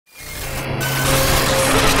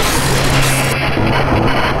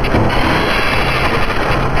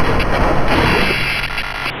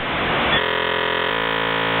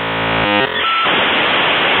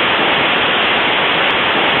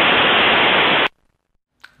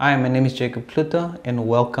Hi, my name is Jacob Cloete and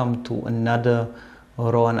welcome to another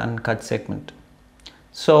Raw and Uncut segment.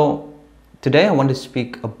 So today I want to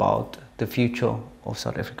speak about the future of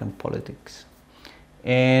South African politics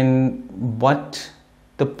and what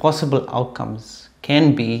the possible outcomes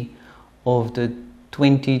can be of the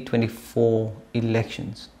 2024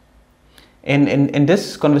 elections. And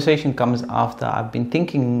this conversation comes after I've been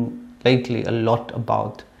thinking lately a lot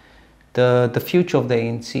about the future of the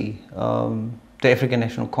ANC, the African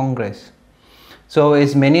National Congress. So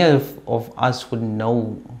as many of us would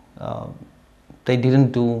know, they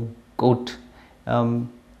didn't do good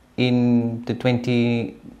in the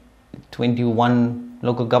 2021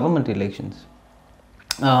 local government elections.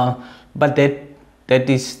 But that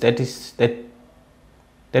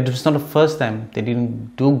was not the first time they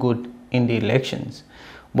didn't do good in the elections.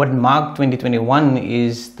 What marked 2021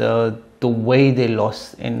 is the way they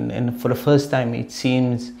lost, and for the first time it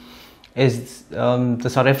seems as the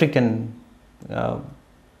South African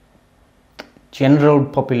general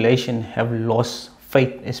population have lost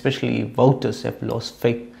faith, especially voters have lost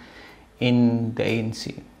faith in the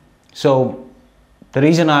ANC. So the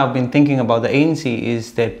reason I've been thinking about the ANC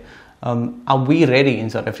is that are we ready in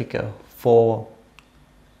South Africa for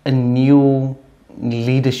a new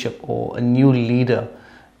leadership or a new leader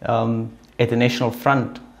at the national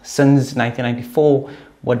front? Since 1994,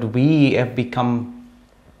 what we have become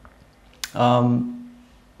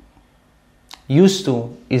used to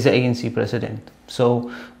is the ANC president. So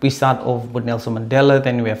we start off with Nelson Mandela,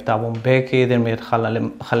 then we have Thabo Mbeki, then we have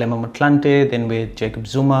Malema Motlanthe, then we have Jacob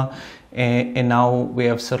Zuma, and now we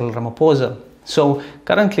have Cyril Ramaphosa. So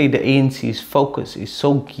currently the ANC's focus is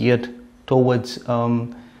so geared towards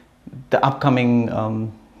the upcoming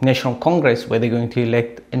National Congress, where they're going to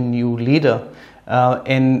elect a new leader.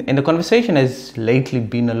 And the conversation has lately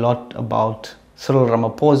been a lot about Cyril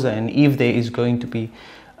Ramaphosa and if there is going to be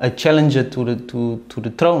a challenger to the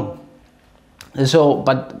throne. So,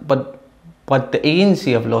 but what the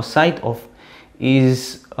ANC have lost sight of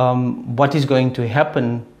is what is going to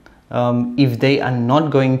happen if they are not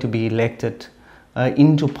going to be elected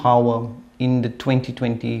into power in the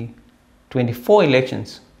 2024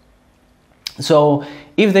 elections. So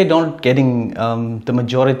if they don't getting the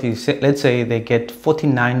majority, let's say they get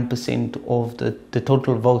 49% of the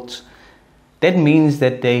total votes, that means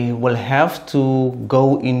that they will have to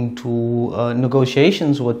go into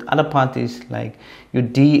negotiations with other parties like your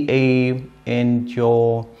DA and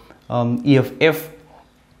your EFF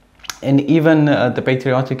and even the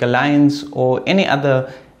Patriotic Alliance or any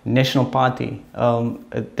other national party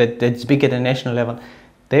that's big at the national level.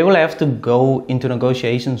 They will have to go into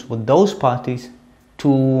negotiations with those parties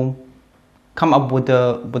to come up with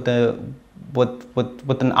an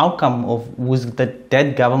outcome of who's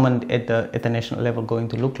that government at the national level going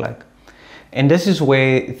to look like. And this is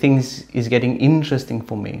where things is getting interesting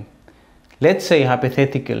for me. Let's say,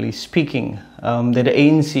 hypothetically speaking, that the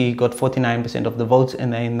ANC got 49% of the votes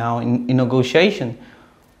and they are now in negotiation.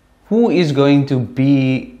 Who is going to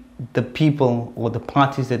be the people or the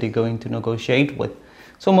parties that they're going to negotiate with?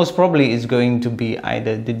 So most probably it's going to be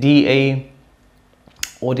either the DA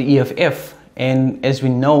or the EFF. And as we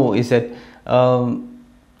know is that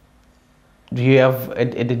you have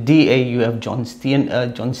at the DA you have John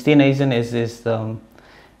Steenhuizen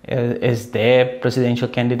as their presidential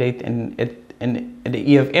candidate, and at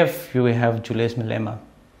the EFF you have Julius Malema.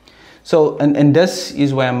 So and this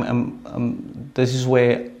is where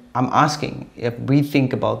I'm asking, if we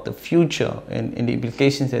think about the future and the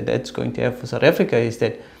implications that that's going to have for South Africa, is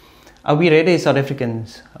that are we ready as South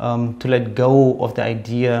Africans to let go of the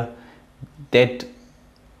idea that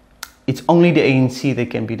it's only the ANC that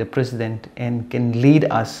can be the president and can lead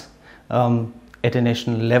us at a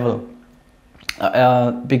national level?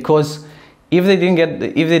 Because if they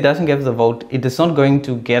doesn't get the vote, it is not going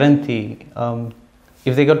to guarantee.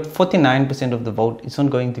 If they got 49% of the vote, it's not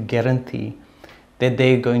going to guarantee that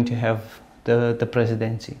they're going to have the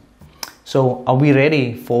presidency. So are we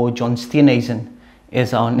ready for John Steenhuizen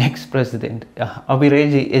as our next president? Are we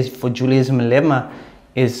ready for Julius Malema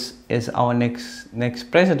as our next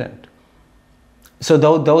president? So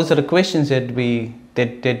those are the questions that we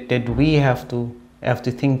have to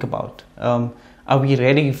think about. Are we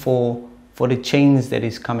ready for the change that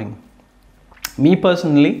is coming? Me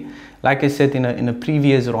personally, like I said in a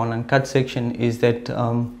previous Raw and Uncut section, is that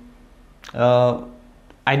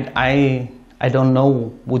I don't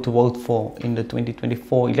know who to vote for in the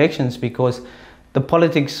 2024 elections, because the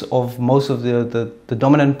politics of most of the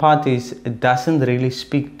dominant parties doesn't really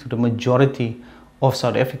speak to the majority of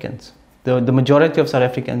South Africans. The majority of South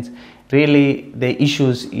Africans, really their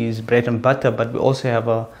issues is bread and butter, but we also have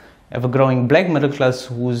a have a growing black middle class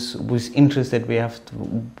whose interest that we have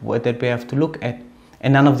to look at,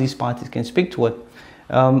 and none of these parties can speak to it.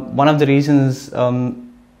 One of the reasons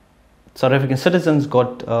South African citizens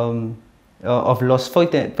got of lost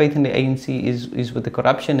faith in the ANC is with the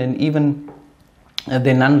corruption and even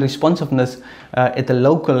the non-responsiveness at the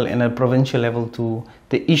local and a provincial level to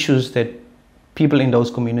the issues that people in those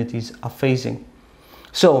communities are facing.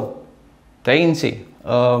 So the ANC,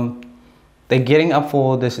 they're getting up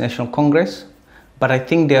for this National Congress, but I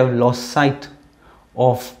think they have lost sight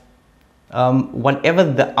of whatever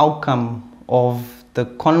the outcome of the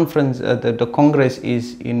conference, the Congress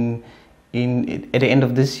is at the end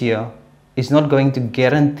of this year, is not going to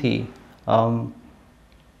guarantee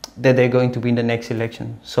that they're going to win the next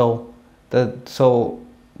election. So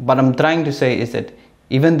what I'm trying to say is that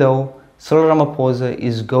even though Cyril Ramaphosa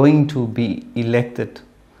is going to be elected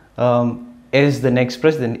as the next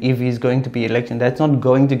president, if he's going to be elected, that's not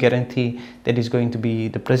going to guarantee that he's going to be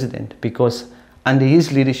the president, because under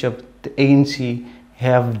his leadership, the ANC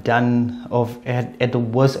have had the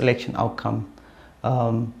worst election outcome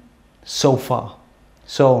so far.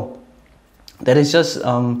 So that is just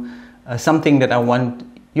something that I want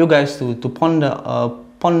you guys to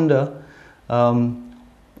ponder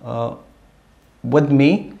with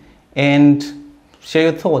me and share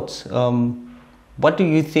your thoughts. What do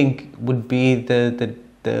you think would be the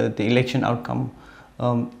election outcome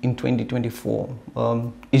in 2024?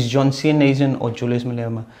 Is John Steenhuizen or Julius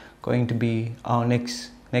Malema going to be our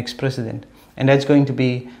next president? And that's going to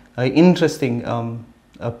be an interesting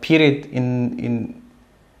period in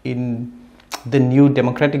the new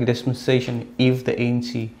democratic dispensation if the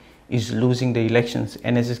ANC is losing the elections.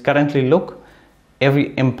 And as it currently looks,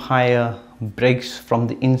 every empire breaks from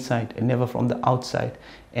the inside and never from the outside.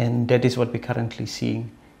 And that is what we're currently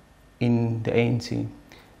seeing in the ANC.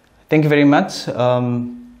 Thank you very much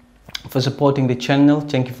for supporting the channel.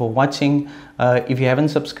 Thank you for watching. If you haven't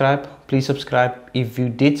subscribed, please subscribe. If you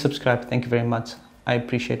did subscribe, thank you very much. I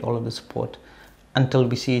appreciate all of the support. Until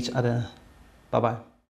we see each other, bye-bye.